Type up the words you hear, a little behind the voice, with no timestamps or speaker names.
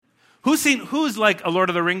Who's like a Lord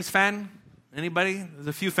of the Rings fan? Anybody? There's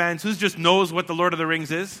a few fans. Who just knows what the Lord of the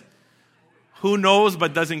Rings is? Who knows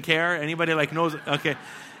but doesn't care? Anybody like knows? Okay.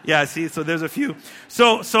 Yeah, see, so there's a few.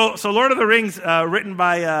 So Lord of the Rings, written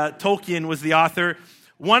by Tolkien, was the author.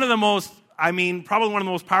 One of the most, probably one of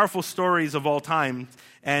the most powerful stories of all time.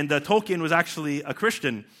 And Tolkien was actually a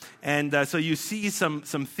Christian. And so you see some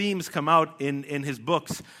themes come out in his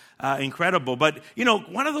books. Incredible. But,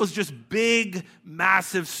 one of those just big,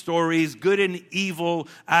 massive stories, good and evil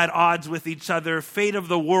at odds with each other, fate of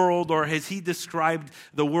the world, or as he described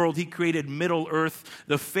the world, he created Middle Earth,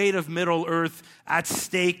 the fate of Middle Earth at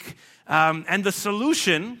stake. And the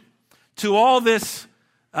solution to all this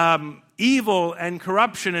evil and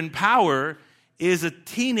corruption and power is a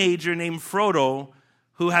teenager named Frodo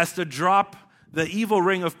who has to drop the evil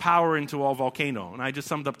ring of power into a volcano. And I just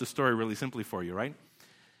summed up the story really simply for you, right?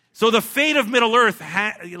 So the fate of Middle Earth,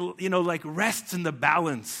 rests in the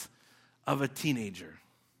balance of a teenager.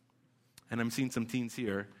 And I'm seeing some teens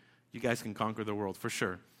here. You guys can conquer the world for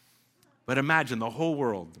sure. But imagine the whole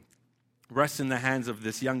world rests in the hands of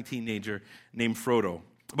this young teenager named Frodo.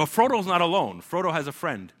 But Frodo's not alone. Frodo has a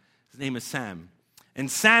friend. His name is Sam.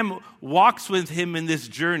 And Sam walks with him in this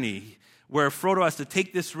journey where Frodo has to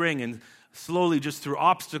take this ring and slowly, just through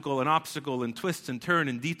obstacle and twist and turn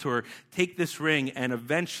and detour, take this ring and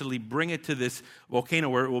eventually bring it to this volcano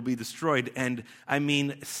where it will be destroyed. And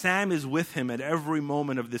Sam is with him at every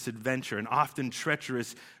moment of this adventure, an often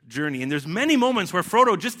treacherous journey. And there's many moments where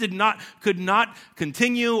Frodo just could not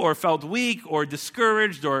continue, or felt weak, or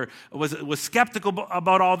discouraged, or was skeptical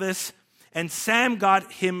about all this. And Sam got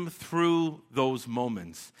him through those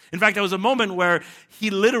moments. In fact, there was a moment where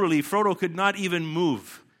Frodo could not even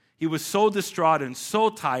move. He was so distraught and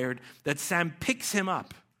so tired that Sam picks him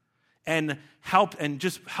up and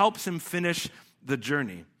just helps him finish the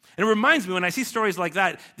journey. And it reminds me, when I see stories like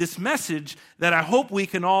that, this message that I hope we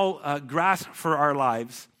can all grasp for our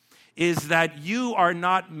lives is that you are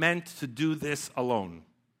not meant to do this alone.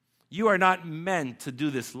 You are not meant to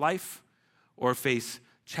do this life or face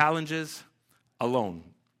challenges alone.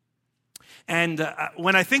 And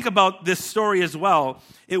when I think about this story as well,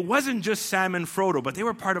 it wasn't just Sam and Frodo, but they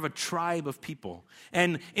were part of a tribe of people.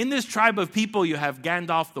 And in this tribe of people, you have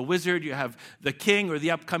Gandalf the wizard, you have the king or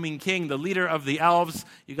the upcoming king, the leader of the elves,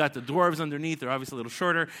 you got the dwarves underneath, they're obviously a little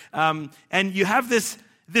shorter. And you have this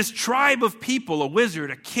tribe of people, a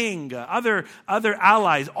wizard, a king, other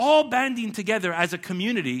allies, all banding together as a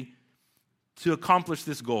community to accomplish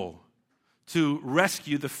this goal, to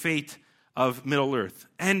rescue the fate of Middle Earth.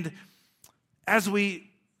 And as we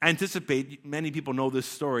anticipate, many people know this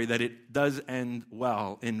story, that it does end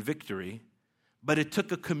well in victory, but it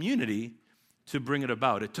took a community to bring it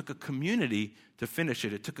about. It took a community to finish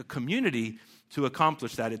it. It took a community to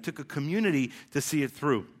accomplish that. It took a community to see it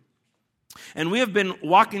through. And we have been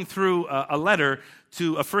walking through a letter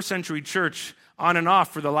to a first century church on and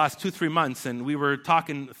off for the last 2-3 months, and we were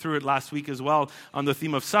talking through it last week as well on the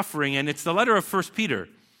theme of suffering, and it's the letter of 1 Peter.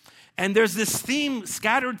 And there's this theme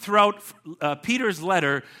scattered throughout Peter's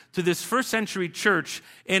letter to this first century church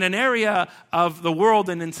in an area of the world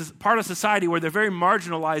and in part of society where they're very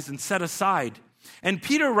marginalized and set aside. And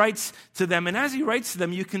Peter writes to them, and as he writes to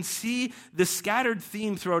them, you can see the scattered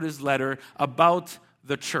theme throughout his letter about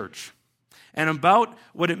the church and about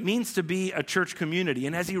what it means to be a church community.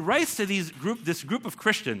 And as he writes to this group of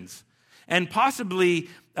Christians, and possibly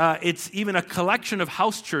it's even a collection of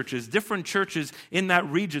house churches, different churches in that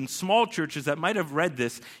region, small churches that might have read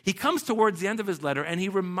this, he comes towards the end of his letter and he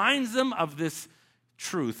reminds them of this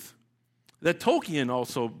truth that Tolkien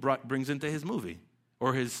also brings into his movie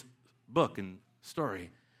or his book and story,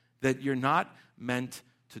 that you're not meant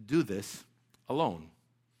to do this alone.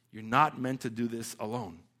 You're not meant to do this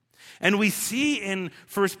alone. And we see in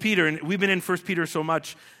 1 Peter, and we've been in 1 Peter so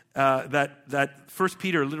much, that 1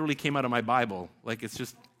 Peter literally came out of my Bible. Like it's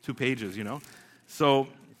just 2 pages, So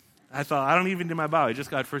I thought, I don't even need my Bible. I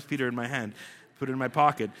just got 1 Peter in my hand, put it in my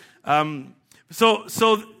pocket.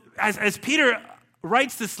 So as Peter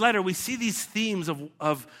writes this letter, we see these themes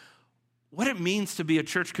of what it means to be a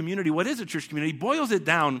church community. What is a church community? He boils it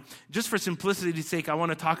down. Just for simplicity's sake, I want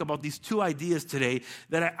to talk about these 2 ideas today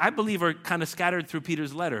that I believe are kind of scattered through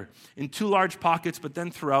Peter's letter in 2 large pockets, but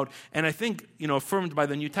then throughout, and I think, affirmed by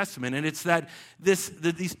the New Testament. And it's that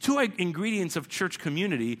these 2 ingredients of church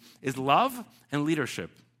community is love and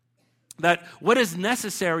leadership. That what is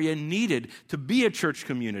necessary and needed to be a church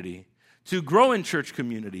community, to grow in church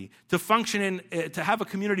community, to function to have a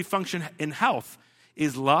community function in health,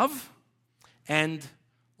 is love and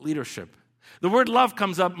leadership. The word love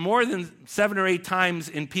comes up more than 7 or 8 times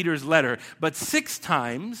in Peter's letter, but 6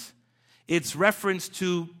 times it's referenced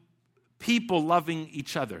to people loving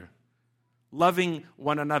each other, loving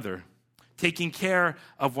one another, taking care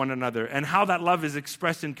of one another, and how that love is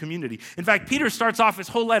expressed in community. In fact, Peter starts off his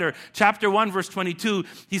whole letter, chapter 1, verse 22.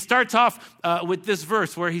 He starts off with this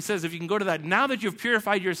verse where he says, if you can go to that, now that you've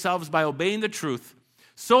purified yourselves by obeying the truth,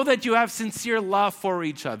 so that you have sincere love for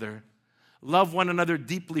each other, love one another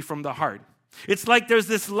deeply from the heart. It's like there's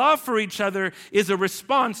this love for each other is a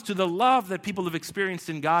response to the love that people have experienced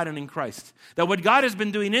in God and in Christ. That what God has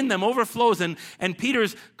been doing in them overflows, and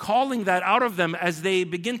Peter's calling that out of them as they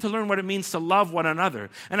begin to learn what it means to love one another.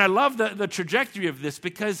 And I love the trajectory of this,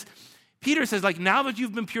 because Peter says, like, now that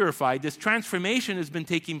you've been purified, this transformation has been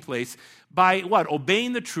taking place by what?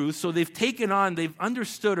 Obeying the truth. So they've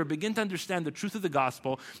understood or begin to understand the truth of the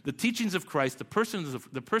gospel, the teachings of Christ, the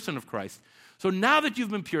person of Christ. So now that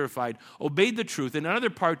you've been purified, obeyed the truth. In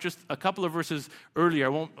another part, just a couple of verses earlier, I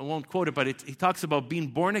won't quote it, but he talks about being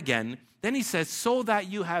born again. Then he says, so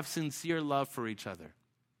that you have sincere love for each other.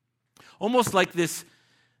 Almost like this,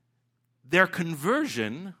 their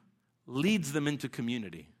conversion leads them into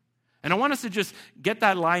community. And I want us to just get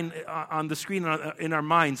that line on the screen in our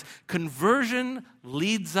minds. Conversion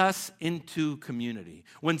leads us into community.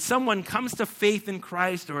 When someone comes to faith in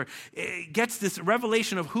Christ or gets this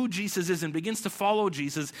revelation of who Jesus is and begins to follow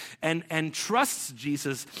Jesus and trusts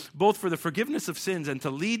Jesus, both for the forgiveness of sins and to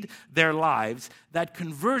lead their lives, that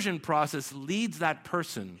conversion process leads that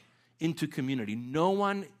person into community. No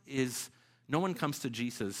one comes to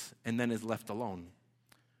Jesus and then is left alone.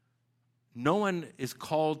 No one is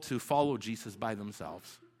called to follow Jesus by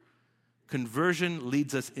themselves. Conversion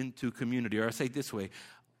leads us into community. Or I say it this way,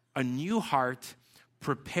 a new heart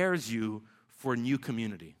prepares you for new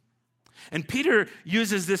community. And Peter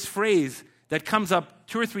uses this phrase that comes up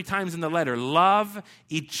 2 or 3 times in the letter, love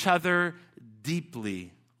each other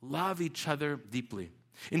deeply. Love each other deeply.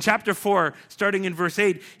 In chapter 4, starting in verse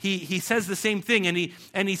 8, he says the same thing, and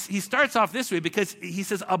he starts off this way because he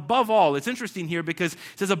says, above all. It's interesting here because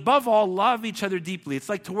he says, above all, love each other deeply. It's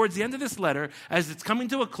like towards the end of this letter, as it's coming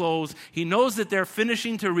to a close, he knows that they're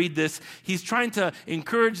finishing to read this. He's trying to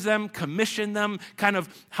encourage them, commission them, kind of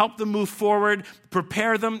help them move forward,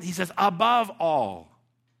 prepare them. He says, above all.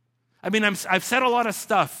 I mean, I've said a lot of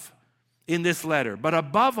stuff in this letter, but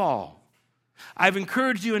above all, I've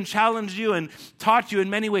encouraged you and challenged you and taught you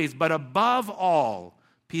in many ways, but above all,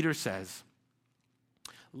 Peter says,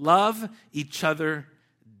 love each other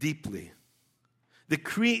deeply. The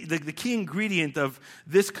key ingredient of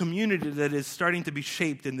this community that is starting to be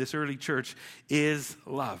shaped in this early church is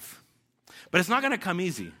love. But it's not going to come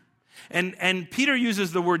easy. And Peter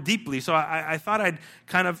uses the word deeply, so I thought I'd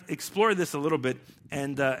kind of explore this a little bit.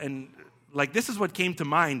 And like this is what came to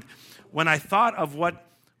mind when I thought of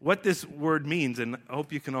what this word means, and I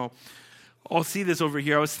hope you can all see this over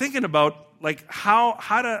here. I was thinking about like how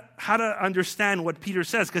to understand what Peter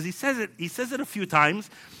says, because he says it a few times,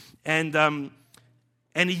 and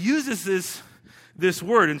he uses this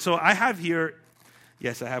word. And so I have here,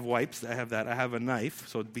 yes, I have wipes, I have that, I have a knife,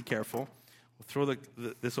 so be careful. We'll throw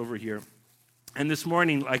this over here. And this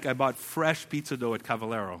morning, like I bought fresh pizza dough at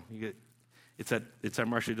Cavallero. It's at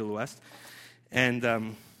Marché de l'Ouest,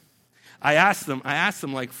 and I asked them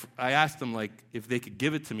if they could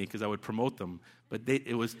give it to me because I would promote them, but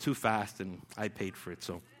it was too fast and I paid for it.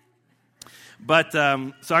 So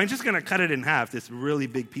I'm just going to cut it in half, this really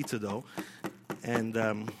big pizza dough.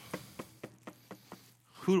 And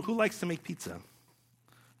who likes to make pizza?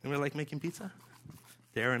 Anybody like making pizza?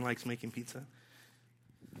 Darren likes making pizza.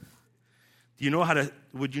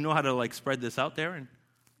 Would you know how to like spread this out, Darren?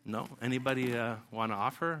 No? Anybody want to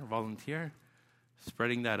offer, volunteer?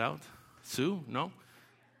 Spreading that out? Sue? No?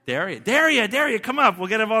 Daria, come up. We'll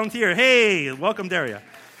get a volunteer. Hey, welcome, Daria.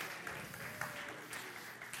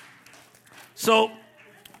 So,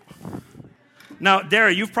 now,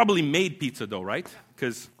 Daria, you've probably made pizza dough, right?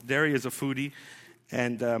 Because Daria is a foodie.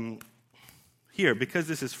 And here, because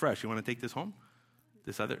this is fresh, you want to take this home?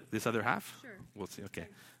 This other half? Sure. We'll see. Okay.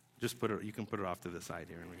 Just you can put it off to the side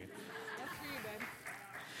here. That's for you, Ben.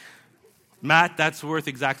 Matt, that's worth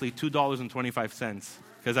exactly $2.25.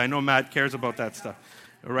 Because I know Matt cares about that stuff.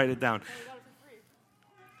 I'll write it down.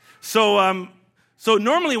 So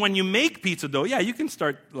normally when you make pizza dough, yeah, you can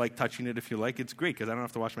start like touching it if you like. It's great because I don't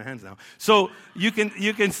have to wash my hands now. So you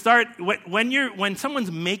can start when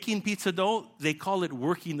someone's making pizza dough, they call it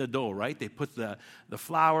working the dough, right? They put the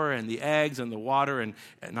flour and the eggs and the water and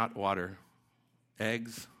not water,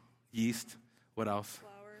 eggs, yeast, what else?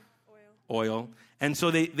 Flour, oil. And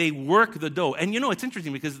so they work the dough. And it's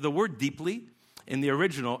interesting because the word deeply in the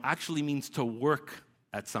original actually means to work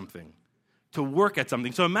at something, to work at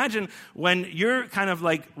something. So imagine when you're kind of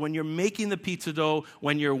like, when you're making the pizza dough,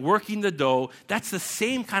 when you're working the dough, that's the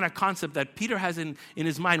same kind of concept that Peter has in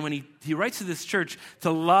his mind when he writes to this church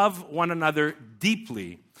to love one another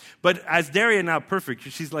deeply. But as Daria now, perfect,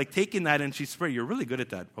 she's like taking that and she's spreading. You're really good at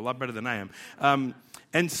that, a lot better than I am.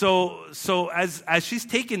 And so as she's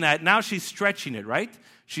taking that, now she's stretching it, right?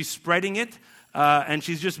 She's spreading it, and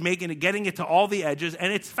she's just getting it to all the edges.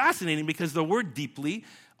 And it's fascinating because the word deeply,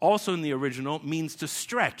 also in the original, means to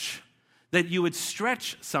stretch. That you would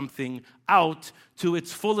stretch something out to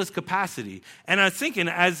its fullest capacity. And I was thinking,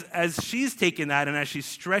 as she's taking that and as she's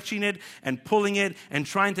stretching it and pulling it and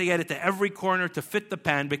trying to get it to every corner to fit the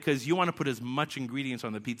pan, because you want to put as much ingredients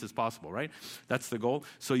on the pizza as possible, right? That's the goal.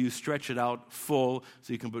 So you stretch it out full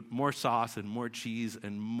so you can put more sauce and more cheese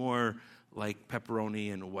and more like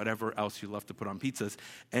pepperoni and whatever else you love to put on pizzas.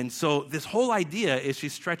 And so this whole idea is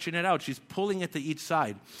she's stretching it out. She's pulling it to each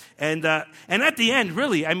side. And at the end,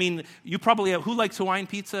 really, I mean, you probably have, who likes Hawaiian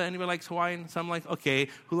pizza? Anybody likes Hawaiian? Some like, okay.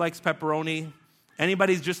 Who likes pepperoni?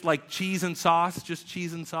 Anybody's just like cheese and sauce? Just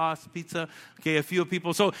cheese and sauce pizza? Okay, a few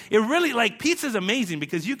people. So it really, like, pizza is amazing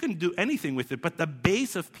because you can do anything with it. But the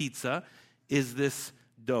base of pizza is this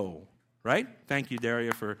dough, right? Thank you,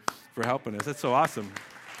 Daria, for helping us. That's so awesome.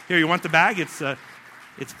 Here, you want the bag?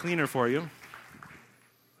 It's cleaner for you.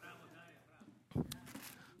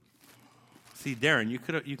 See, Darren, you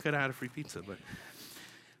could have had a free pizza, but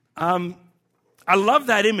I love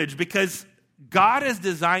that image because God has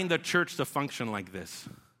designed the church to function like this.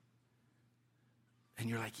 And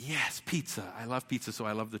you're like, yes, pizza. I love pizza, so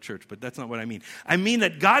I love the church. But that's not what I mean. I mean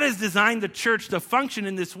that God has designed the church to function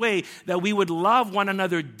in this way, that we would love one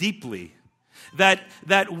another deeply. That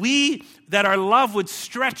our love would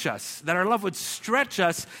stretch us,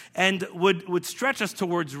 and would stretch us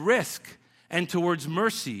towards risk and towards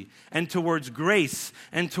mercy and towards grace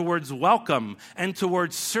and towards welcome and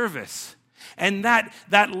towards service. And that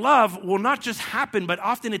love will not just happen, but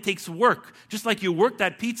often it takes work. Just like you work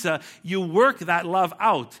that pizza, you work that love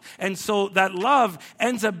out. And so that love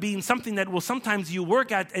ends up being something that will sometimes you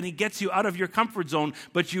work at and it gets you out of your comfort zone,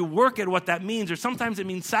 but you work at what that means. Or sometimes it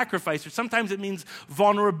means sacrifice, or sometimes it means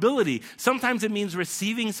vulnerability. Sometimes it means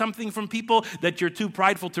receiving something from people that you're too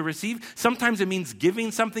prideful to receive. Sometimes it means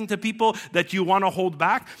giving something to people that you want to hold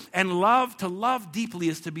back. And to love deeply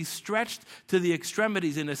is to be stretched to the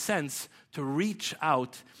extremities in a sense, to reach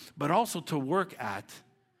out, but also to work at,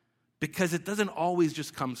 because it doesn't always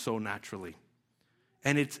just come so naturally.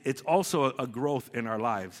 And it's also a growth in our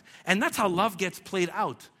lives. And that's how love gets played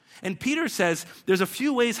out. And Peter says there's a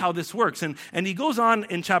few ways how this works. And he goes on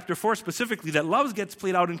in chapter 4 specifically that love gets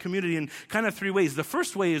played out in community in kind of three ways. The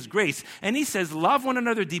first way is grace. And he says, love one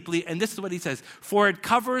another deeply. And this is what he says, for it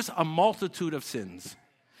covers a multitude of sins.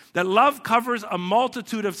 That love covers a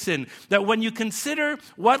multitude of sin. That when you consider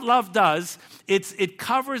what love does, it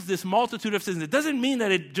covers this multitude of sins. It doesn't mean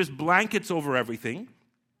that it just blankets over everything.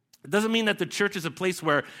 It doesn't mean that the church is a place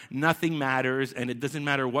where nothing matters and it doesn't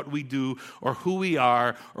matter what we do or who we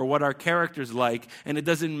are or what our character's like, and it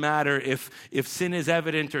doesn't matter if sin is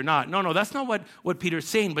evident or not. No, that's not what Peter's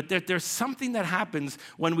saying, but there's something that happens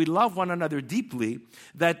when we love one another deeply,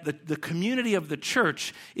 that the community of the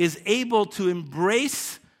church is able to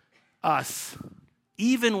embrace us,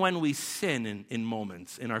 even when we sin in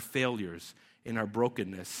moments, in our failures, in our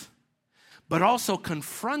brokenness, but also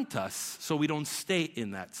confront us so we don't stay in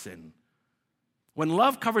that sin. When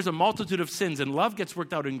love covers a multitude of sins and love gets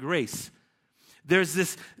worked out in grace, there's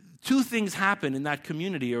this two things happen in that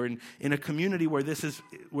community, or in a community where this is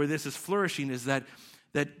flourishing, is that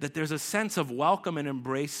there's a sense of welcome and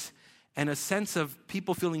embrace, and a sense of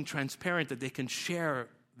people feeling transparent that they can share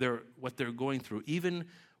what they're going through, even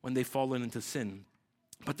when they've fallen into sin.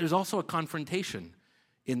 But there's also a confrontation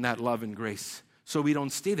in that love and grace, so we don't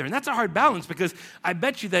stay there. And that's a hard balance, because I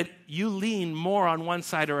bet you that you lean more on one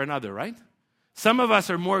side or another, right? Some of us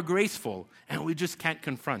are more graceful, and we just can't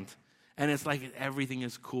confront. And it's like everything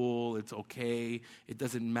is cool, it's okay, it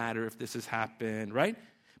doesn't matter if this has happened, right?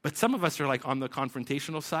 But some of us are like on the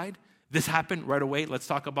confrontational side. This happened right away. Let's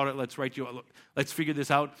talk about it. Let's figure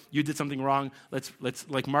this out. You did something wrong. Let's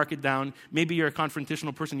like mark it down. Maybe you're a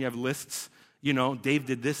confrontational person. You have lists. You know, Dave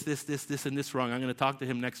did this, and this wrong. I'm going to talk to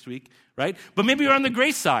him next week, right? But maybe you're on the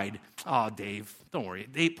grace side. Oh, Dave, don't worry.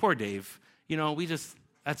 Poor Dave. You know,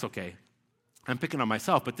 that's okay. I'm picking on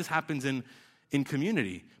myself, but this happens in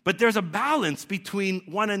community. But there's a balance between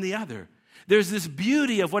one and the other. There's this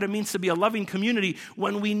beauty of what it means to be a loving community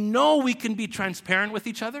when we know we can be transparent with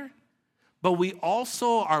each other, but we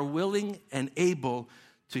also are willing and able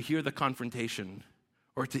to hear the confrontation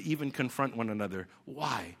or to even confront one another.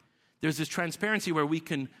 Why? There's this transparency where we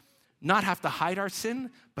can not have to hide our sin,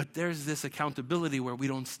 but there's this accountability where we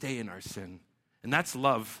don't stay in our sin. And that's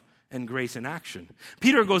love and grace in action.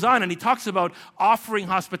 Peter goes on and he talks about offering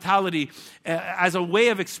hospitality as a way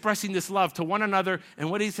of expressing this love to one another, and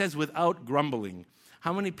what he says, without grumbling.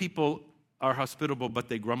 How many people are hospitable but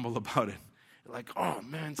they grumble about it? Like, oh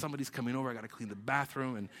man, somebody's coming over, I got to clean the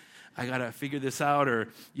bathroom and I got to figure this out, or,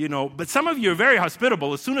 but some of you are very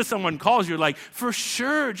hospitable. As soon as someone calls, you're like, for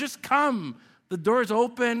sure, just come. The door's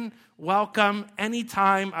open, welcome,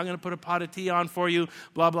 anytime. I'm going to put a pot of tea on for you,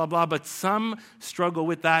 blah, blah, blah. But some struggle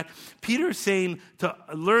with that. Peter's saying to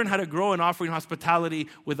learn how to grow in offering hospitality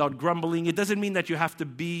without grumbling. It doesn't mean that you have to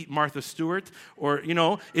be Martha Stewart or,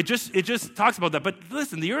 it just talks about that. But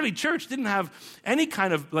listen, the early church didn't have any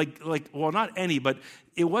kind of well, not any, but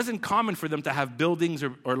it wasn't common for them to have buildings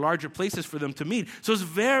or larger places for them to meet. So it's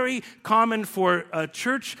very common for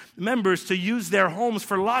church members to use their homes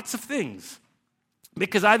for lots of things,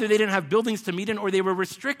 because either they didn't have buildings to meet in or they were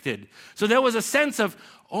restricted. So there was a sense of,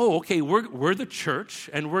 we're the church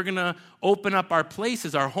and we're going to open up our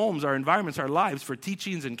places, our homes, our environments, our lives for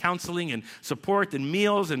teachings and counseling and support and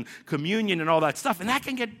meals and communion and all that stuff. And that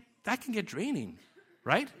can get draining,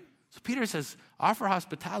 right? So Peter says, offer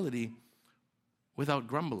hospitality without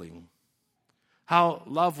grumbling. How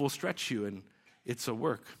love will stretch you, and it's a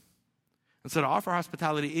work. And so to offer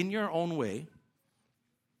hospitality in your own way,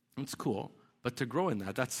 it's cool. But to grow in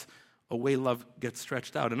that, that's a way love gets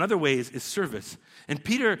stretched out. Another way is service. And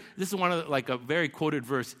Peter, this is one of a very quoted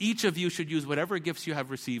verse. Each of you should use whatever gifts you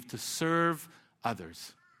have received to serve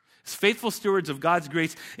others. As faithful stewards of God's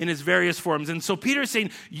grace in its various forms. And so Peter's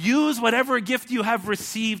saying, use whatever gift you have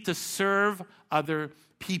received to serve other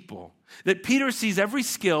people. That Peter sees every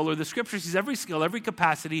skill, or the scripture sees every skill, every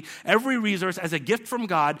capacity, every resource as a gift from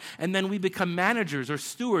God, and then we become managers or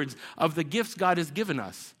stewards of the gifts God has given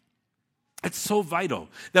us. It's so vital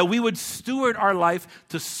that we would steward our life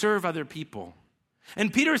to serve other people.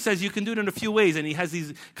 And Peter says you can do it in a few ways, and he has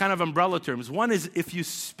these kind of umbrella terms. One is, if you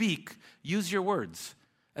speak, use your words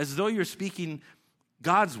as though you're speaking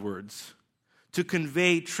God's words to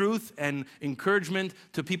convey truth and encouragement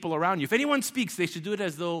to people around you. If anyone speaks, they should do it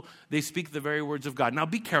as though they speak the very words of God. Now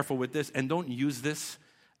be careful with this, and don't use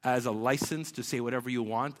as a license to say whatever you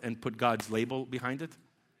want and put God's label behind it.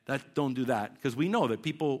 Don't do that, because we know that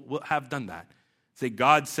people have done that. Say,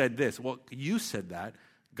 God said this. Well, you said that.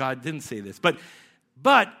 God didn't say this. But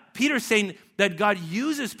Peter's saying that God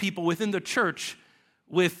uses people within the church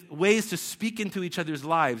with ways to speak into each other's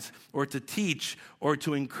lives, or to teach, or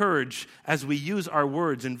to encourage as we use our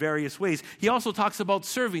words in various ways. He also talks about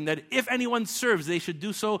serving, that if anyone serves, they should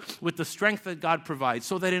do so with the strength that God provides,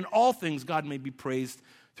 so that in all things God may be praised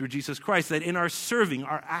through Jesus Christ, that in our serving,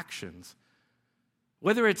 our actions,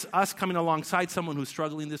 whether it's us coming alongside someone who's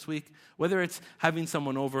struggling this week, whether it's having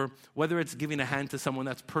someone over, whether it's giving a hand to someone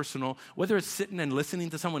that's personal, whether it's sitting and listening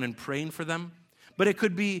to someone and praying for them, but it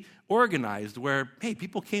could be organized where, hey,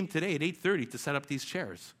 people came today at 8:30 to set up these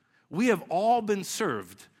chairs. We have all been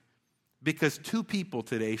served because 2 people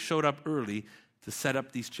today showed up early to set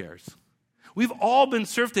up these chairs. We've all been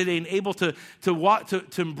served today and able to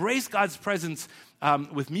embrace God's presence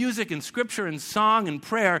with music and scripture and song and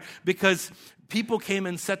prayer, because people came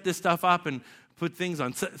and set this stuff up and put things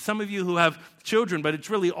on. Some of you who have children, but it's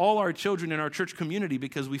really all our children in our church community,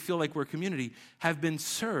 because we feel like we're a community, have been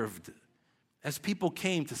served as people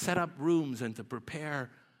came to set up rooms and to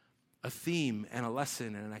prepare a theme and a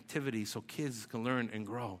lesson and an activity so kids can learn and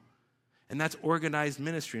grow. And that's organized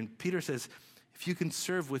ministry. And Peter says, if you can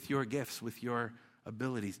serve with your gifts, with your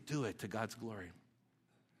abilities, do it to God's glory.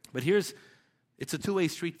 But it's a two-way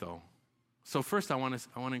street though. So first I want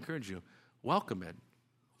to encourage you. Welcome it.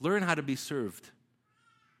 Learn how to be served.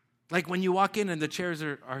 Like when you walk in and the chairs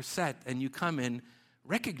are set and you come in,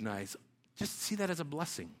 recognize, just see that as a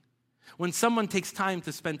blessing. When someone takes time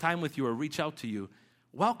to spend time with you or reach out to you,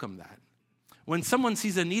 welcome that. When someone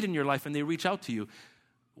sees a need in your life and they reach out to you,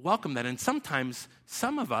 welcome that. And sometimes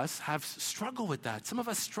some of us have struggled with that. Some of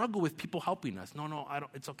us struggle with people helping us. No, I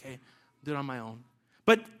don't. It's okay. I'll do it on my own.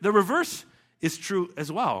 But the reverse is true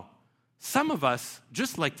as well. Some of us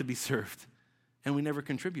just like to be served, and we never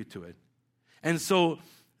contribute to it. And so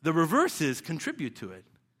the reverse is contribute to it.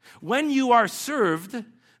 When you are served,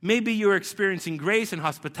 maybe you're experiencing grace and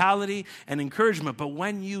hospitality and encouragement, but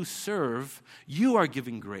when you serve, you are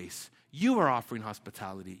giving grace. You are offering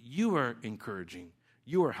hospitality. You are encouraging.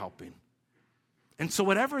 You are helping. And so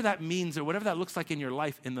whatever that means or whatever that looks like in your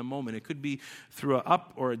life in the moment, it could be through an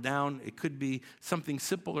up or a down. It could be something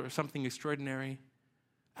simple or something extraordinary.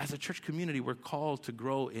 As a church community, we're called to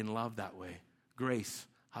grow in love that way. Grace,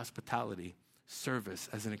 hospitality, service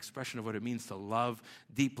as an expression of what it means to love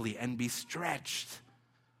deeply and be stretched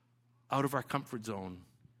out of our comfort zone,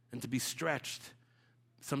 and to be stretched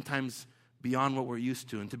sometimes beyond what we're used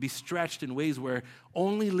to, and to be stretched in ways where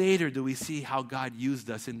only later do we see how God used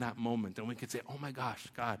us in that moment. And we could say, oh my gosh,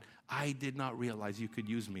 God, I did not realize you could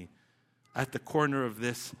use me at the corner of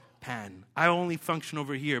this pan. I only function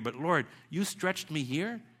over here, but Lord, you stretched me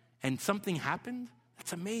here and something happened?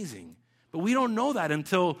 That's amazing. But we don't know that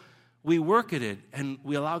until we work at it and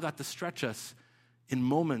we allow God to stretch us in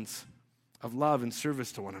moments of love and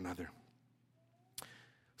service to one another.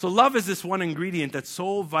 So love is this one ingredient that's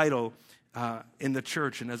so vital in the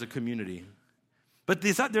church and as a community. But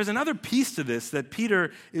there's another piece to this that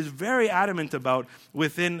Peter is very adamant about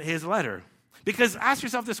within his letter. Because ask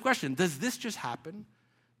yourself this question, does this just happen?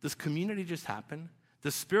 Does community just happen?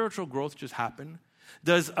 Does spiritual growth just happen?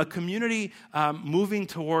 Does a community moving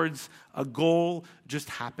towards a goal just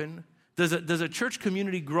happen? Does a church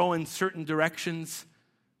community grow in certain directions?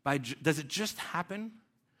 Does it just happen?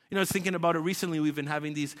 You know, I was thinking about it recently. We've been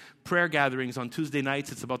having these prayer gatherings on Tuesday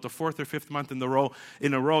nights. It's about the 4th or 5th month in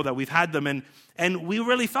a row that we've had them. And we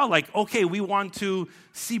really felt like, okay, we want to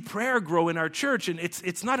see prayer grow in our church. And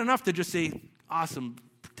it's not enough to just say, awesome,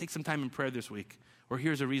 take some time in prayer this week, or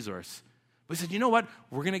here's a resource. But we said, you know what?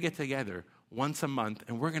 We're going to get together once a month,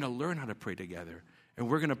 and we're going to learn how to pray together. And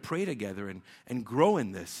we're going to pray together and grow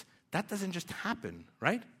in this. That doesn't just happen,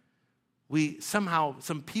 right?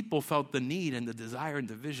 Some people felt the need and the desire and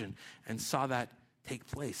the vision and saw that take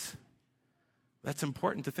place. That's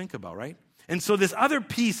important to think about, right? And so this other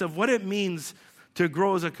piece of what it means to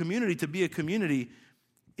grow as a community, to be a community,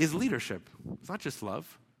 is leadership. It's not just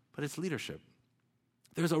love, but it's leadership.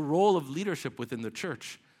 There's a role of leadership within the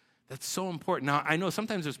church that's so important. Now, I know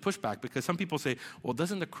sometimes there's pushback because some people say, well,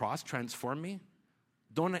 doesn't the cross transform me?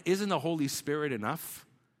 Isn't the Holy Spirit enough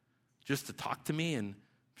just to talk to me and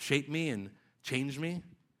shape me and change me?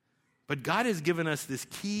 But God has given us this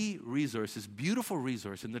key resource, this beautiful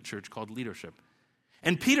resource in the church called leadership.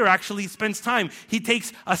 And Peter actually spends time. He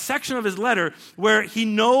takes a section of his letter where he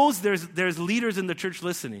knows there's leaders in the church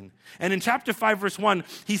listening. And in chapter 5, verse 1,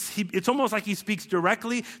 it's almost like he speaks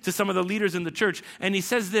directly to some of the leaders in the church. And he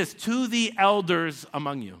says this, to the elders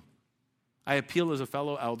among you, I appeal as a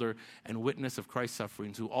fellow elder and witness of Christ's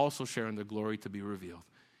sufferings, who also share in the glory to be revealed.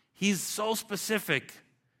 He's so specific.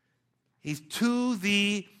 He's to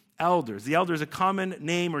the elders. The elder is a common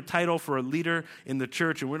name or title for a leader in the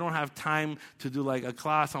church, and we don't have time to do like a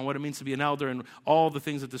class on what it means to be an elder and all the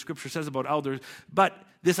things that the scripture says about elders. But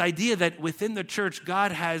this idea that within the church,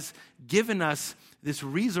 God has given us this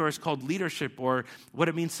resource called leadership, or what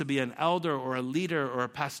it means to be an elder or a leader or a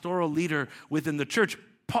pastoral leader within the church.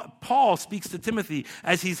 Paul speaks to Timothy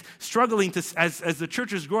as he's struggling as the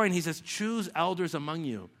church is growing. He says, choose elders among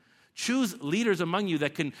you. Choose leaders among you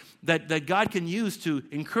that God can use to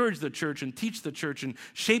encourage the church and teach the church and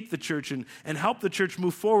shape the church and help the church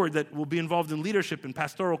move forward, that will be involved in leadership and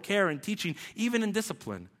pastoral care and teaching, even in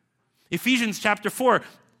discipline. Ephesians chapter 4,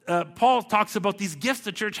 Paul talks about these gifts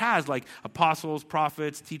the church has, like apostles,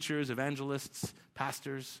 prophets, teachers, evangelists,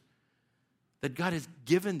 pastors, that God has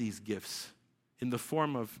given these gifts in the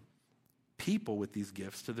form of people with these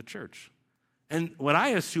gifts to the church. And what I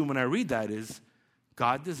assume when I read that is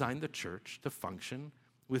God designed the church to function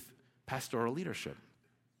with pastoral leadership.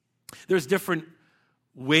 There's different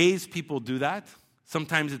ways people do that.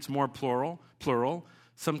 Sometimes it's more plural.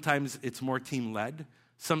 Sometimes it's more team-led.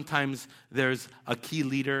 Sometimes there's a key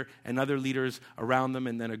leader and other leaders around them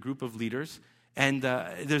and then a group of leaders. And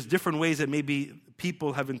there's different ways that maybe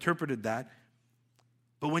people have interpreted that.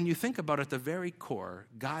 But when you think about it, at the very core,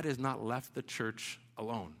 God has not left the church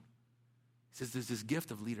alone. He says there's this gift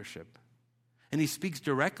of leadership. And he speaks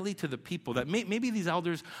directly to the people that maybe these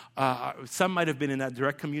elders, some might have been in that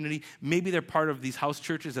direct community. Maybe they're part of these house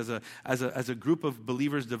churches as a group of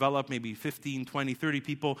believers develop, maybe 15, 20, 30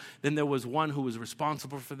 people. Then there was one who was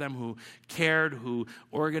responsible for them, who cared, who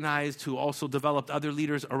organized, who also developed other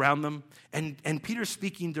leaders around them. And Peter's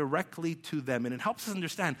speaking directly to them. And it helps us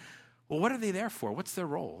understand, well, what are they there for? What's their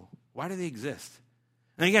role? Why do they exist?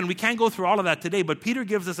 And again, we can't go through all of that today, but Peter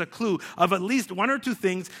gives us a clue of at least one or two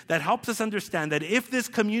things that helps us understand that if this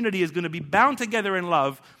community is going to be bound together in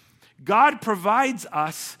love, God provides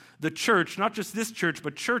us, the church, not just this church,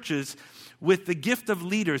 but churches, with the gift of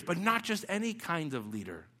leaders, but not just any kind of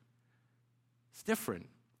leader. It's different.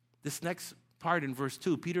 This next part in verse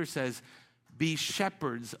 2, Peter says, be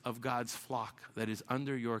shepherds of God's flock that is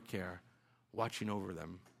under your care, watching over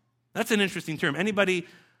them. That's an interesting term. Anybody,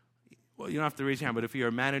 well, you don't have to raise your hand, but if you're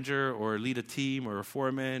a manager or lead a team or a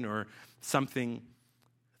foreman or something,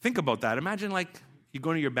 think about that. Imagine like You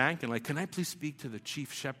go to your bank and like, can I please speak to the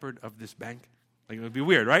chief shepherd of this bank? Like, it would be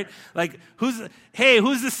weird, right? Like, who's the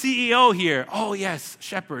CEO here? Oh, yes,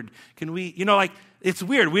 shepherd. Can we, like, it's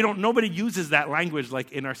weird. Nobody uses that language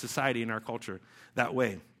like in our society, in our culture, that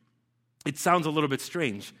way. It sounds a little bit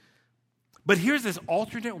strange. But here's this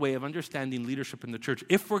alternate way of understanding leadership in the church.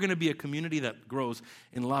 If we're going to be a community that grows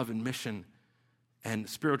in love and mission and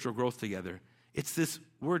spiritual growth together, it's this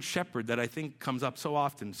word shepherd that I think comes up so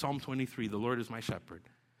often. Psalm 23, the Lord is my shepherd.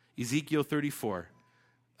 Ezekiel 34,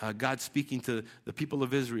 God speaking to the people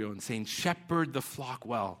of Israel and saying, shepherd the flock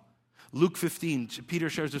well. Luke 15, Peter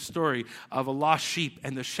shares a story of a lost sheep,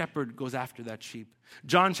 and the shepherd goes after that sheep.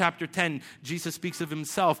 John chapter 10, Jesus speaks of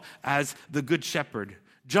himself as the good shepherd.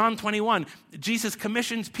 John 21, Jesus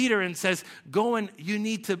commissions Peter and says, go and you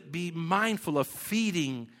need to be mindful of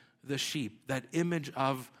feeding the sheep, that image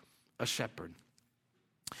of a shepherd.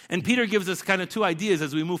 And Peter gives us kind of two ideas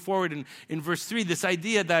as we move forward in verse 3, this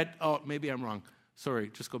idea that, maybe I'm wrong.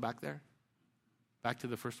 Sorry, just go back there. Back to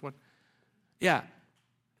the first one. Yeah,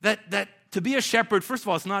 that to be a shepherd, first of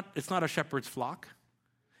all, it's not a shepherd's flock.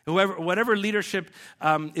 Whatever leadership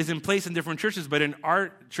is in place in different churches, but in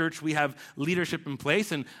our church we have leadership in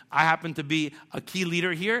place, and I happen to be a key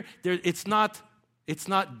leader here. It's not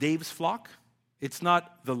Dave's flock. It's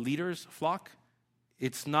not the leader's flock.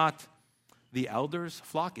 It's not the elder's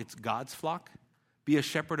flock. It's God's flock. Be a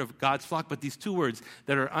shepherd of God's flock. But these two words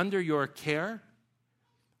that are under your care,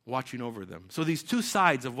 watching over them. So these two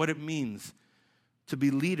sides of what it means to be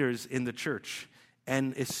leaders in the church,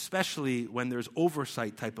 and especially when there's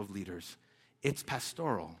oversight type of leaders, it's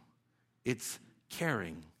pastoral. It's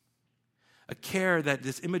caring. A care, that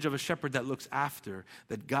this image of a shepherd that looks after,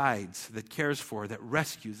 that guides, that cares for, that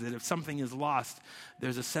rescues, that if something is lost,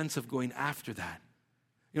 there's a sense of going after that.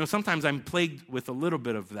 Sometimes I'm plagued with a little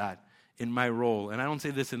bit of that in my role. And I don't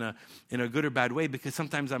say this in a good or bad way, because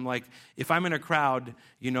sometimes I'm like, if I'm in a crowd,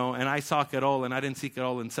 and I saw Carol and I didn't see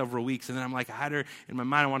Carol in several weeks, and then I'm like, I had her in my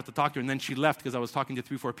mind, I wanted to talk to her, and then she left because I was talking to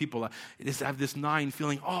 3-4 people. I have this gnawing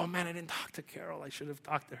feeling, oh man, I didn't talk to Carol. I should have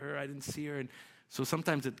talked to her. I didn't see her. And so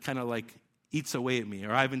sometimes it kind of like eats away at me,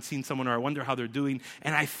 or I haven't seen someone, or I wonder how they're doing.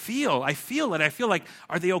 And I feel it. I feel like,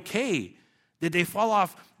 are they okay? Did they fall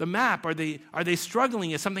off the map? Are they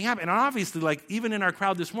struggling? Is something happening? And obviously, like even in our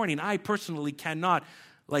crowd this morning, I personally cannot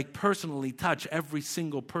personally touch every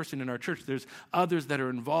single person in our church. There's others that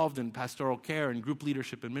are involved in pastoral care and group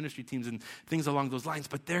leadership and ministry teams and things along those lines.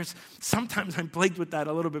 But sometimes I'm plagued with that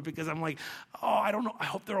a little bit, because I'm like, I don't know. I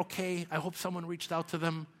hope they're okay. I hope someone reached out to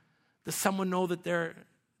them. Does someone know that they're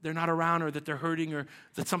not around, or that they're hurting, or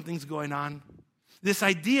that something's going on? This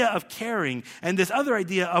idea of caring, and this other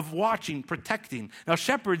idea of watching, protecting. Now,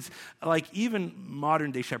 shepherds, like even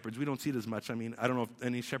modern day shepherds, we don't see it as much. I mean, I don't know if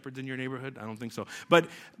any shepherds in your neighborhood. I don't think so. But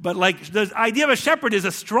like the idea of a shepherd is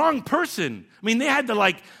a strong person. I mean, they had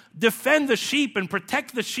to defend the sheep and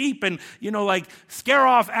protect the sheep, and scare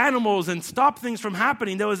off animals and stop things from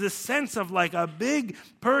happening. There was this sense of a big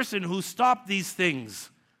person who stopped these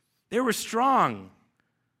things. They were strong.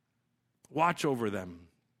 Watch over them.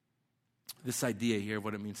 This idea here of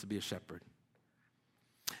what it means to be a shepherd.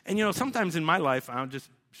 And sometimes in my life, I'll just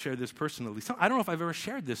share this personally. I don't know if I've ever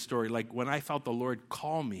shared this story, like when I felt the Lord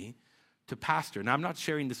call me to pastor. Now, I'm not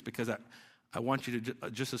sharing this because I want you to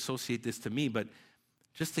just associate this to me, but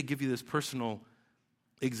just to give you this personal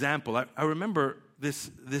example. I remember this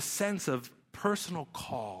sense of personal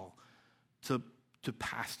call to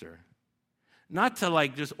pastor. Not to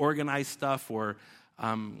just organize stuff or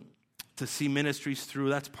to see ministries through.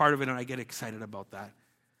 That's part of it, and I get excited about that.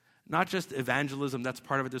 Not just evangelism, that's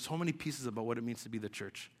part of it. There's so many pieces about what it means to be the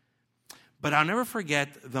church. But I'll never forget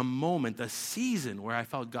the moment, the season where I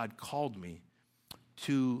felt God called me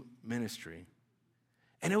to ministry.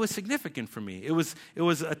 And it was significant for me. It was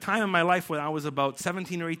a time in my life when I was about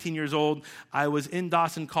 17 or 18 years old. I was in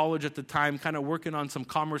Dawson College at the time, kind of working on some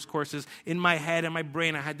commerce courses. In my head and my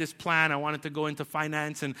brain, I had this plan. I wanted to go into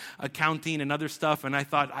finance and accounting and other stuff. And I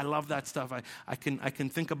thought, I love that stuff. I can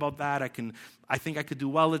think about that. I think I could do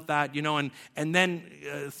well at that, And then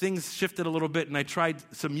things shifted a little bit, and I tried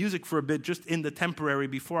some music for a bit, just in the temporary,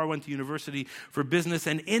 before I went to university for business.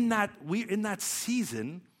 And in that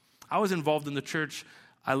season, I was involved in the church.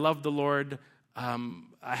 I loved the Lord.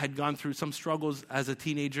 I had gone through some struggles as a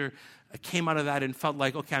teenager. I came out of that and felt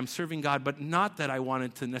like, okay, I'm serving God, but not that I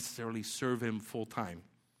wanted to necessarily serve Him full time.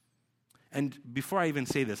 And before I even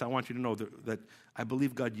say this, I want you to know that I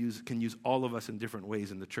believe God can use all of us in different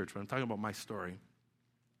ways in the church. But I'm talking about my story.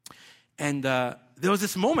 And there was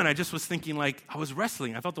this moment I just was thinking, I was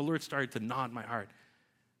wrestling. I felt the Lord started to gnaw at my heart.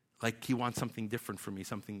 Like He wants something different for me,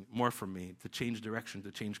 something more from me, to change direction,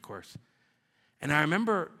 to change course. And I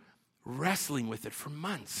remember wrestling with it for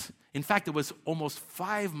months. In fact, it was almost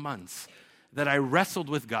 5 months that I wrestled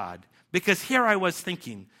with God, because here I was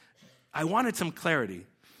thinking, I wanted some clarity.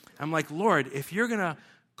 I'm like, Lord, if you're going to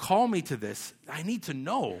call me to this, I need to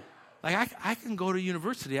know. Like, I can go to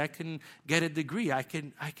university, I can get a degree, I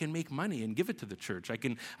can make money and give it to the church. I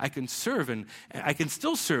can serve, and I can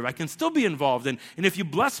still serve. I can still be involved. And if you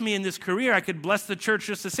bless me in this career, I could bless the church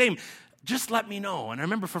just the same. Just let me know. And I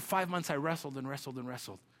remember for 5 months I wrestled and wrestled and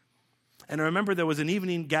wrestled. And I remember there was an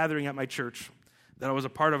evening gathering at my church that I was a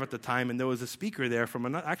part of at the time, and there was a speaker there from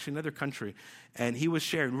another country, and he was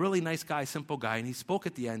sharing, really nice guy, simple guy, and he spoke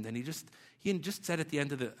at the end, and he just said at the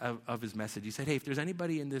end of his message, he said, hey, if there's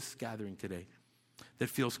anybody in this gathering today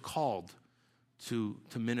that feels called to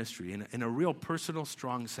ministry in a real personal,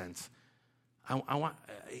 strong sense,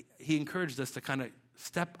 he encouraged us to kind of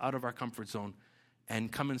step out of our comfort zone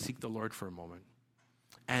and come and seek the Lord for a moment.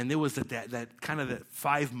 And there was that kind of the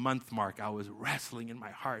 5-month mark. I was wrestling in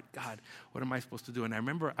my heart. God, what am I supposed to do? And I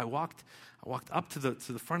remember I walked up to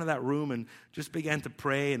the front of that room and just began to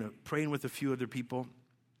pray, and praying with a few other people.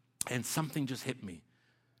 And something just hit me.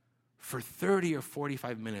 For 30 or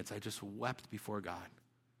 45 minutes, I just wept before God.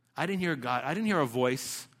 I didn't hear God. I didn't hear a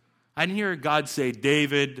voice. I didn't hear God say,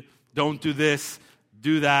 David, don't do this,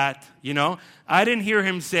 do that, I didn't hear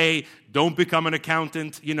him say, don't become an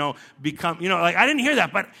accountant, I didn't hear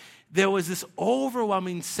that. But there was this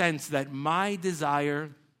overwhelming sense that my desire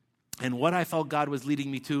and what I felt God was leading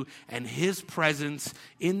me to and his presence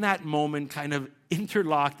in that moment kind of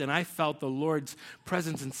interlocked, and I felt the Lord's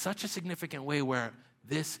presence in such a significant way where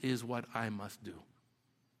this is what I must do.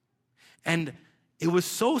 And it was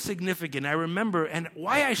so significant. I remember, and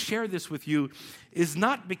why I share this with you is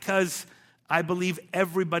not because I believe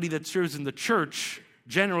everybody that serves in the church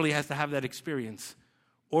generally has to have that experience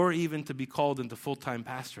or even to be called into full-time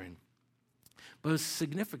pastoring. But it was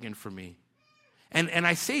significant for me. And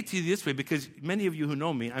I say it to you this way because many of you who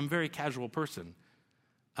know me, I'm a very casual person.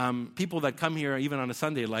 People that come here even on a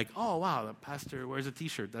Sunday like, oh, wow, the pastor wears a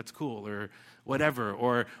T-shirt, that's cool, or whatever.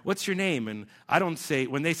 Or, what's your name? And I don't say,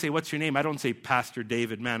 when they say, what's your name? I don't say Pastor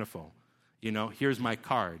David Manifold. Here's my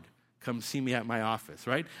card. Come see me at my office,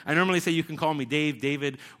 right? I normally say you can call me Dave,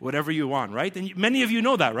 David, whatever you want, right? And many of you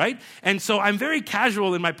know that, right? And so I'm very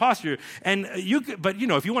casual in my posture. And but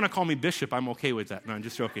if you want to call me Bishop, I'm okay with that. No, I'm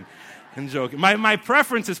just joking. I'm joking. My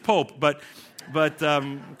preference is Pope, but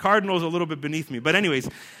Cardinal's a little bit beneath me. But anyways,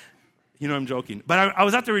 I'm joking. But I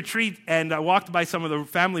was at the retreat, and I walked by some of the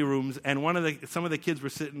family rooms, and some of the kids were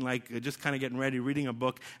sitting just kind of getting ready, reading a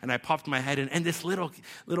book, and I popped my head in, and this little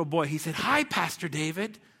boy, he said, "Hi, Pastor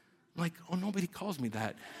David." I'm like, oh, nobody calls me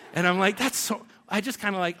that. And I'm like, I just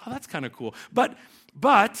kind of like, oh, that's kind of cool.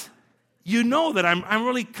 But you know that I'm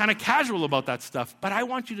really kind of casual about that stuff. But I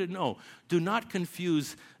want you to know, do not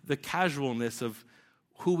confuse the casualness of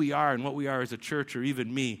who we are and what we are as a church, or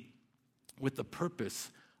even me, with the purpose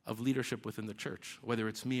of leadership within the church, whether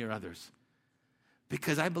it's me or others.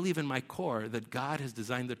 Because I believe in my core that God has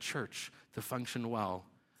designed the church to function well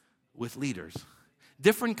with leaders.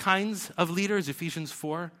 Different kinds of leaders, Ephesians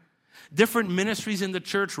 4. Different ministries in the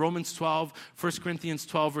church, Romans 12, 1 Corinthians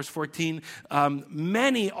 12, verse 14.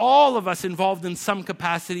 All of us involved in some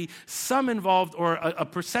capacity, some involved, or a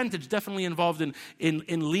percentage definitely involved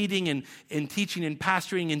in leading and in teaching and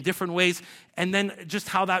pastoring in different ways. And then just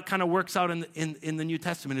how that kind of works out in the New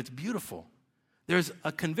Testament. It's beautiful. There's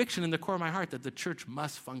a conviction in the core of my heart that the church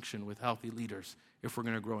must function with healthy leaders if we're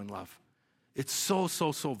going to grow in love. It's so,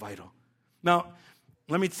 so, so vital. Now,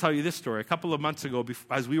 let me tell you this story. A couple of months ago,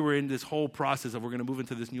 as we were in this whole process of we're going to move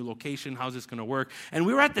into this new location, how's this going to work? And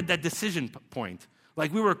we were at that decision point.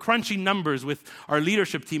 Like, we were crunching numbers with our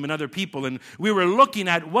leadership team and other people, and we were looking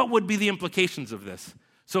at what would be the implications of this.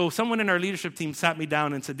 So someone in our leadership team sat me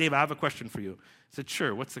down and said, Dave, I have a question for you. I said,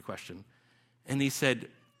 sure, what's the question? And he said,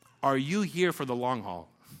 are you here for the long haul?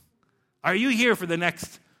 Are you here for the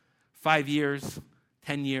next 5 years,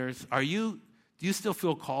 10 years? Do you still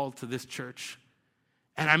feel called to this church?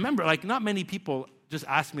 And I remember, not many people just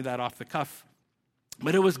asked me that off the cuff.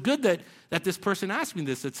 But it was good that this person asked me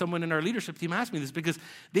this, that someone in our leadership team asked me this, because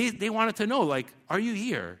they wanted to know, are you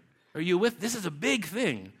here? Are you with? This is a big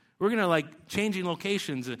thing. We're going to, changing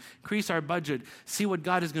locations, increase our budget, see what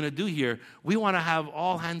God is going to do here. We want to have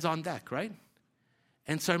all hands on deck, right?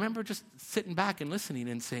 And so I remember just sitting back and listening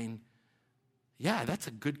and saying, yeah, that's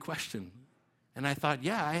a good question. And I thought,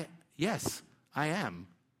 yes, I am.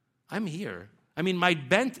 I'm here. I mean, my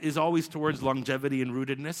bent is always towards longevity and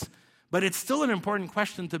rootedness, but it's still an important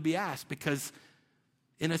question to be asked because,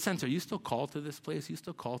 in a sense, are you still called to this place? Are you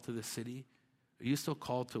still called to this city? Are you still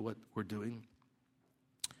called to what we're doing?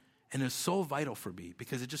 And it's so vital for me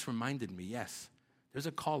because it just reminded me, yes, there's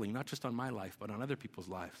a calling, not just on my life, but on other people's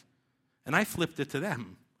lives. And I flipped it to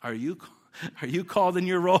them. Are you called in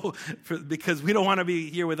your role? Because we don't want to be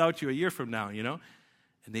here without you a year from now, And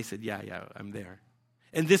they said, yeah, I'm there.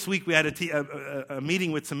 And this week we had a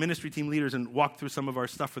meeting with some ministry team leaders and walked through some of our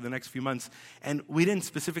stuff for the next few months. And we didn't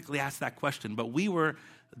specifically ask that question, but we were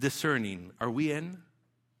discerning. Are we in?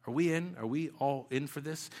 Are we in? Are we all in for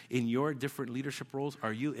this? In your different leadership roles,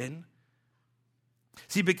 are you in?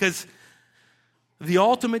 See, because the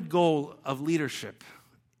ultimate goal of leadership,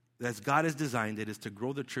 as God has designed it, is to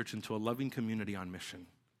grow the church into a loving community on mission.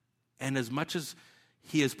 And as much as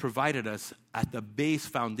He has provided us at the base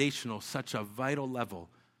foundational, such a vital level,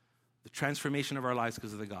 the transformation of our lives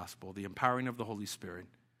because of the gospel, the empowering of the Holy Spirit,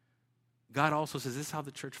 God also says this is how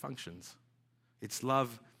the church functions. It's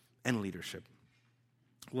love and leadership.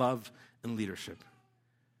 Love and leadership.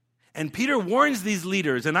 And Peter warns these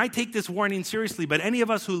leaders, and I take this warning seriously, but any of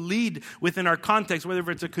us who lead within our context, whether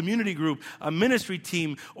it's a community group, a ministry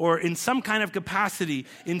team, or in some kind of capacity,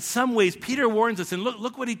 in some ways, Peter warns us, and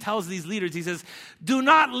look what he tells these leaders. He says, do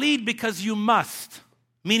not lead because you must,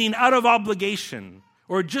 meaning out of obligation,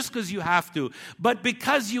 or just because you have to, but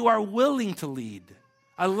because you are willing to lead.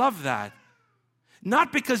 I love that.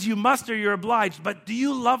 Not because you must or you're obliged, but do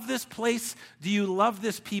you love this place? Do you love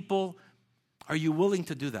this people? Are you willing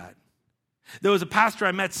to do that? There was a pastor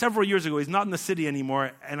I met several years ago. He's not in the city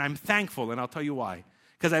anymore, and I'm thankful, and I'll tell you why.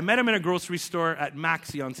 Because I met him in a grocery store at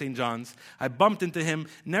Maxi on St. John's. I bumped into him,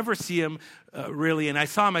 never see him really, and I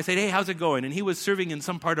saw him. I said, hey, how's it going? And he was serving in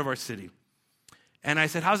some part of our city. And I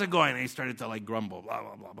said, how's it going? And he started to grumble, blah,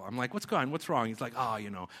 blah, blah, blah. I'm like, what's going on? What's wrong? He's like, I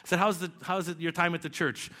said, how's it your time at the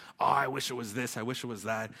church? Oh, I wish it was this. I wish it was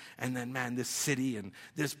that. And then, man, this city and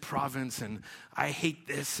this province, and I hate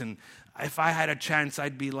this. And if I had a chance,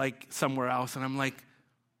 I'd be somewhere else. And I'm like,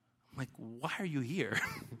 why are you here?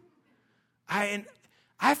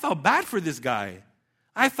 I felt bad for this guy.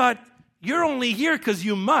 I thought, you're only here because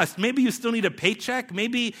you must. Maybe you still need a paycheck.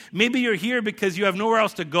 Maybe you're here because you have nowhere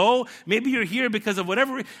else to go. Maybe you're here because of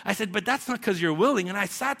whatever. I said, but that's not because you're willing. And I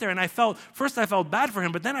sat there and I felt bad for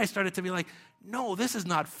him, but then I started to be like, no, this is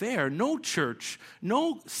not fair. No church,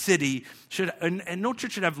 no city should, and no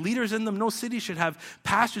church should have leaders in them. No city should have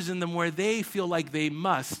pastors in them where they feel like they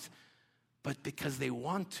must, but because they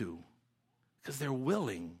want to, because they're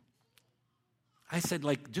willing. I said,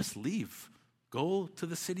 just leave. Go to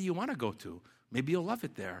the city you want to go to. Maybe you'll love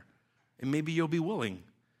it there. And maybe you'll be willing.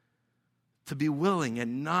 To be willing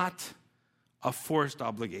and not a forced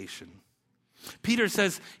obligation. Peter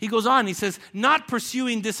says, he goes on, he says, not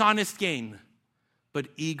pursuing dishonest gain, but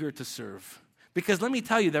eager to serve. Because let me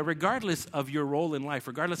tell you that regardless of your role in life,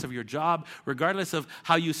 regardless of your job, regardless of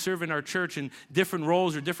how you serve in our church in different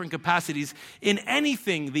roles or different capacities, in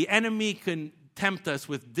anything the enemy can tempt us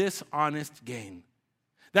with dishonest gain.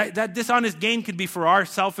 That dishonest gain could be for our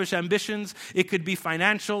selfish ambitions. It could be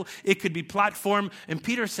financial. It could be platform. And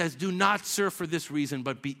Peter says, do not serve for this reason,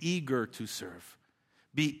 but be eager to serve.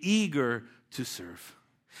 Be eager to serve.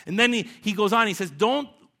 And then he goes on. He says, don't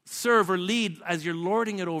serve or lead as you're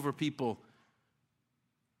lording it over people,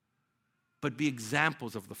 but be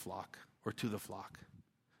examples of the flock or to the flock.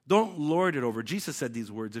 Don't lord it over. Jesus said these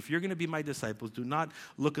words, if you're going to be my disciples, do not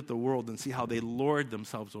look at the world and see how they lord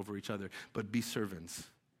themselves over each other, but be servants.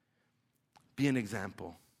 Be an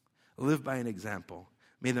example. Live by an example.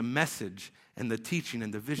 May the message and the teaching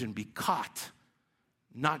and the vision be caught,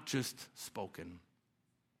 not just spoken.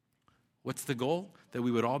 What's the goal? That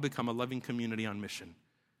we would all become a loving community on mission.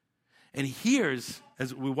 And here's,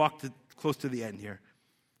 as we walk close to the end here,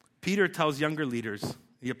 Peter tells younger leaders,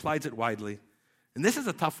 he applies it widely, and this is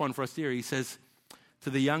a tough one for us here. He says to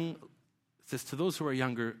those who are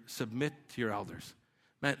younger, submit to your elders.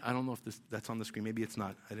 Man, I don't know if that's on the screen. Maybe it's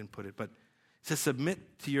not. I didn't put it, but it says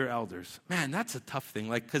submit to your elders. Man, that's a tough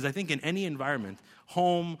thing. Because I think in any environment,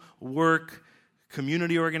 home, work,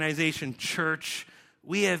 community organization, church,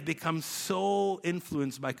 we have become so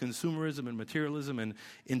influenced by consumerism and materialism and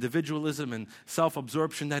individualism and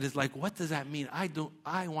self-absorption that is what does that mean?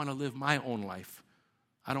 I want to live my own life.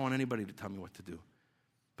 I don't want anybody to tell me what to do.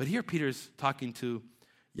 But here Peter's talking to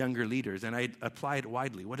younger leaders, and I apply it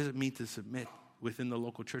widely. What does it mean to submit within the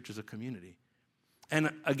local church as a community?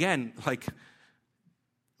 And again,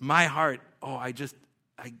 my heart, I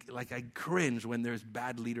cringe when there's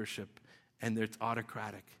bad leadership and it's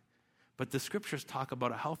autocratic. But the scriptures talk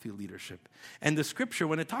about a healthy leadership. And the scripture,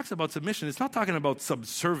 when it talks about submission, it's not talking about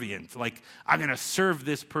subservient, I'm going to serve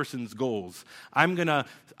this person's goals. When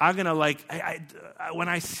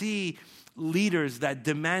I see leaders that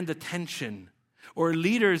demand attention Or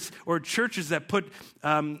leaders or churches that put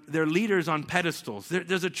their leaders on pedestals.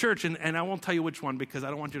 There's a church, and I won't tell you which one because I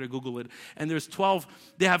don't want you to Google it. And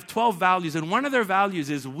they have 12 values. And one of their values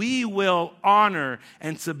is we will honor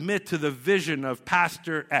and submit to the vision of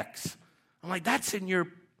Pastor X. I'm like, that's in your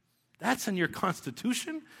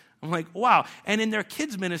constitution? I'm like, wow. And in their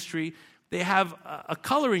kids' ministry, they have a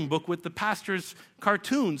coloring book with the pastor's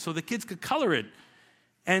cartoons so the kids could color it.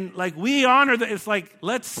 And like, we honor that. It's like,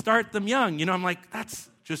 let's start them young. I'm like, that's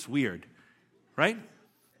just weird, right?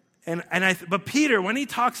 But Peter, when he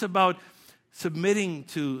talks about submitting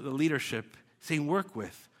to the leadership, saying work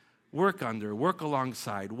with, work under, work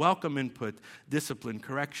alongside, welcome input, discipline,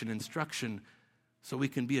 correction, instruction, so we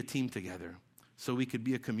can be a team together, so we could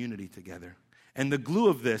be a community together. And the glue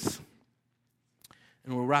of this,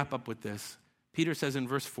 and we'll wrap up with this, Peter says in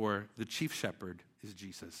verse 4, the chief shepherd is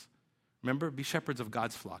Jesus. Remember, be shepherds of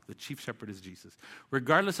God's flock. The chief shepherd is Jesus.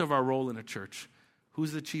 Regardless of our role in a church,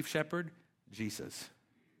 who's the chief shepherd? Jesus.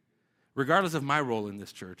 Regardless of my role in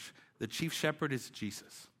this church, the chief shepherd is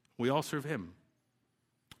Jesus. We all serve him.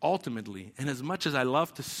 Ultimately, and as much as I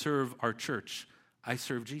love to serve our church, I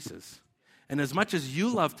serve Jesus. And as much as you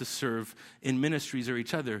love to serve in ministries or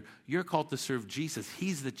each other, you're called to serve Jesus.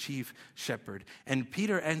 He's the chief shepherd. And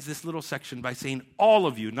Peter ends this little section by saying, all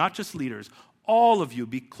of you, not just leaders, all of you,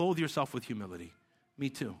 clothe yourself with humility. Me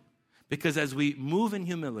too. Because as we move in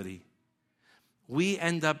humility, we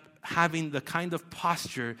end up having the kind of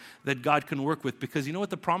posture that God can work with. Because you know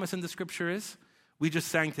what the promise in the scripture is? We just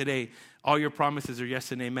sang today, all your promises are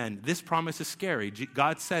yes and amen. This promise is scary.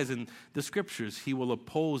 God says in the scriptures, he will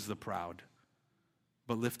oppose the proud,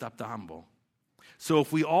 but lift up the humble. So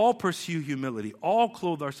if we all pursue humility, all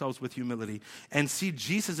clothe ourselves with humility, and see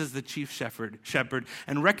Jesus as the chief shepherd,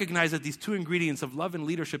 and recognize that these two ingredients of love and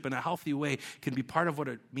leadership in a healthy way can be part of what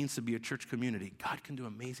it means to be a church community, God can do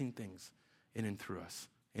amazing things in and through us.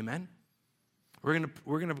 Amen? We're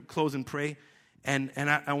gonna close and pray, and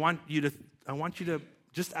I want you to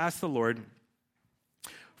just ask the Lord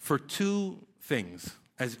for two things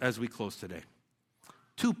as we close today.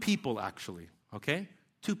 Two people, actually, okay?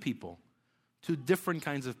 Two people. Two different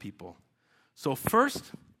kinds of people. So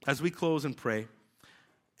first, as we close and pray,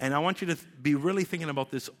 and I want you to be really thinking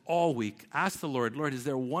about this all week, ask the Lord, is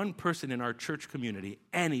there one person in our church community,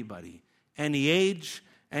 anybody, any age,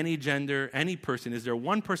 any gender, any person, is there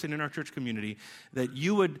one person in our church community that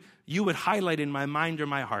you would highlight in my mind or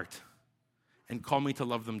my heart and call me to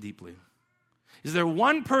love them deeply? Is there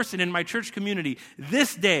one person in my church community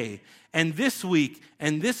this day and this week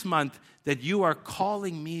and this month that you are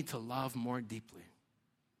calling me to love more deeply?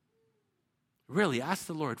 Really, ask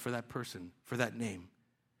the Lord for that person, for that name.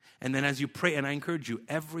 And then as you pray, and I encourage you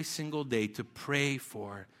every single day to pray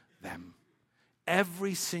for them.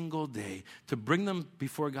 Every single day to bring them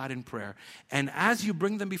before God in prayer. And as you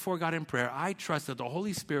bring them before God in prayer, I trust that the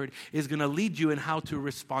Holy Spirit is going to lead you in how to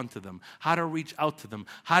respond to them, how to reach out to them,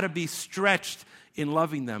 how to be stretched in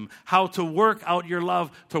loving them, how to work out your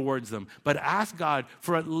love towards them. But ask God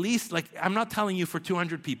for at least, I'm not telling you for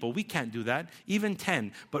 200 people. We can't do that. Even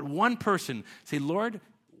 10. But one person. Say, Lord,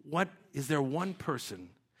 what is there one person?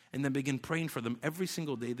 And then begin praying for them every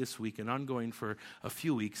single day this week and ongoing for a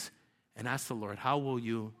few weeks. And ask the Lord, how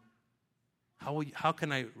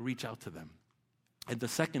can I reach out to them? And the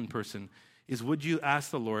second person is, would you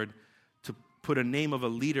ask the Lord to put a name of a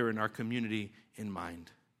leader in our community in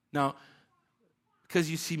mind? Now,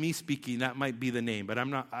 because you see me speaking, that might be the name, but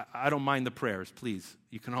I don't mind the prayers, please.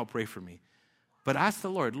 You can all pray for me. But ask the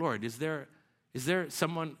Lord, is there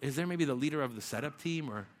maybe the leader of the setup team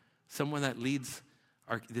or someone that leads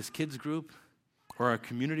this kids group or our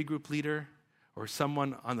community group leader? Or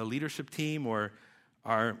someone on the leadership team or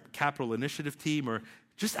our capital initiative team, or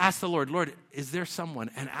just ask the Lord, is there someone?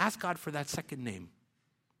 And ask God for that second name.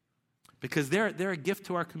 Because they're a gift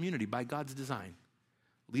to our community by God's design.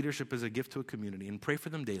 Leadership is a gift to a community, and pray for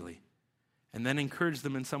them daily. And then encourage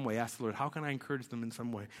them in some way. Ask the Lord, how can I encourage them in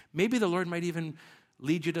some way? Maybe the Lord might even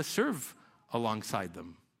lead you to serve alongside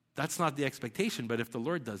them. That's not the expectation, but if the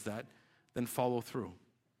Lord does that, then follow through.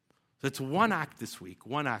 So it's one act this week.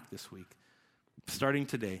 Starting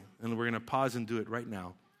today, and we're going to pause and do it right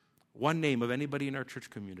now. One name of anybody in our church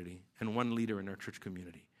community and one leader in our church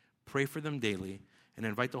community. Pray for them daily and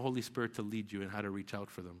invite the Holy Spirit to lead you in how to reach out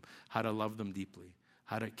for them, how to love them deeply,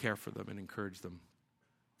 how to care for them and encourage them.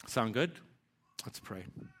 Sound good? Let's pray.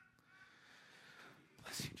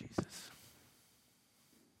 Bless you, Jesus.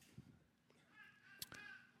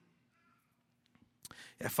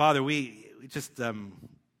 Yeah, Father, we just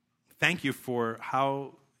thank you for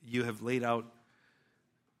how you have laid out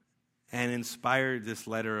and inspired this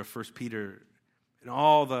letter of 1 Peter and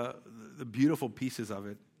all the the beautiful pieces of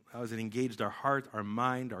it, how has it engaged our heart, our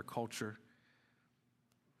mind, our culture.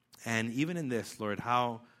 And even in this, Lord,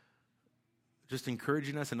 how just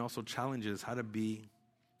encouraging us and also challenges how to be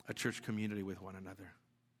a church community with one another.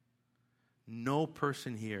 No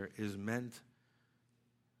person here is meant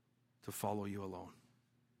to follow you alone.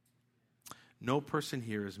 No person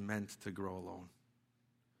here is meant to grow alone.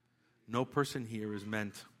 No person here is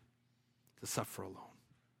meant to suffer alone.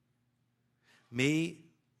 May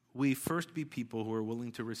we first be people who are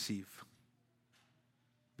willing to receive,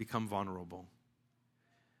 become vulnerable.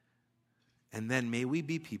 And then may we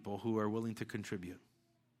be people who are willing to contribute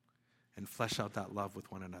and flesh out that love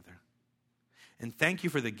with one another. And thank you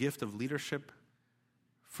for the gift of leadership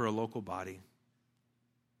for a local body.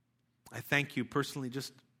 I thank you personally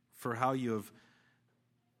just for how you have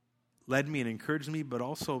led me and encouraged me, but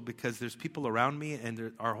also because there's people around me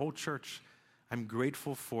and our whole church. I'm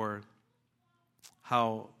grateful for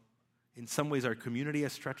how, in some ways, our community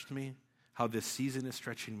has stretched me, how this season is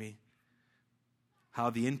stretching me, how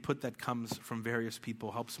the input that comes from various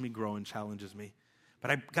people helps me grow and challenges me.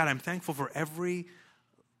 But God, I'm thankful for every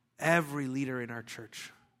leader in our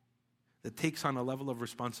church that takes on a level of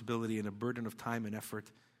responsibility and a burden of time and effort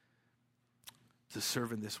to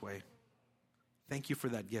serve in this way. Thank you for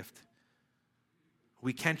that gift.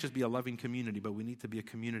 We can't just be a loving community, but we need to be a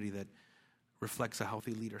community that reflects a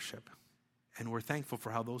healthy leadership. And we're thankful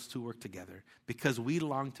for how those two work together because we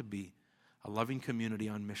long to be a loving community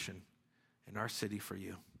on mission in our city for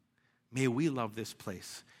you. May we love this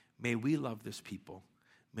place. May we love this people.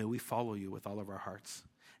 May we follow you with all of our hearts.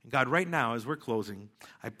 And God, right now, as we're closing,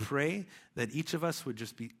 I pray that each of us would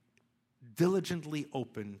just be diligently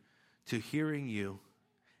open to hearing you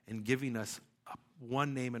and giving us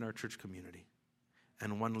one name in our church community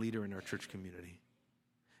and one leader in our church community.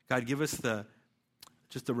 God, give us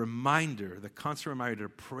just the reminder, the constant reminder to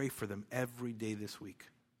pray for them every day this week.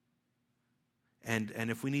 And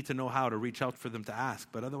if we need to know how, to reach out for them to ask,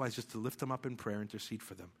 but otherwise just to lift them up in prayer, intercede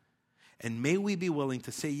for them. And may we be willing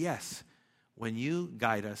to say yes when you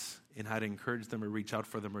guide us in how to encourage them or reach out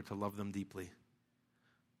for them or to love them deeply.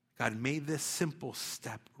 God, may this simple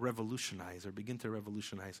step revolutionize or begin to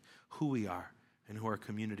revolutionize who we are and who our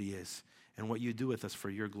community is and what you do with us for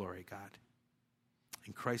your glory, God.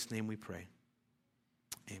 In Christ's name we pray.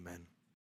 Amen.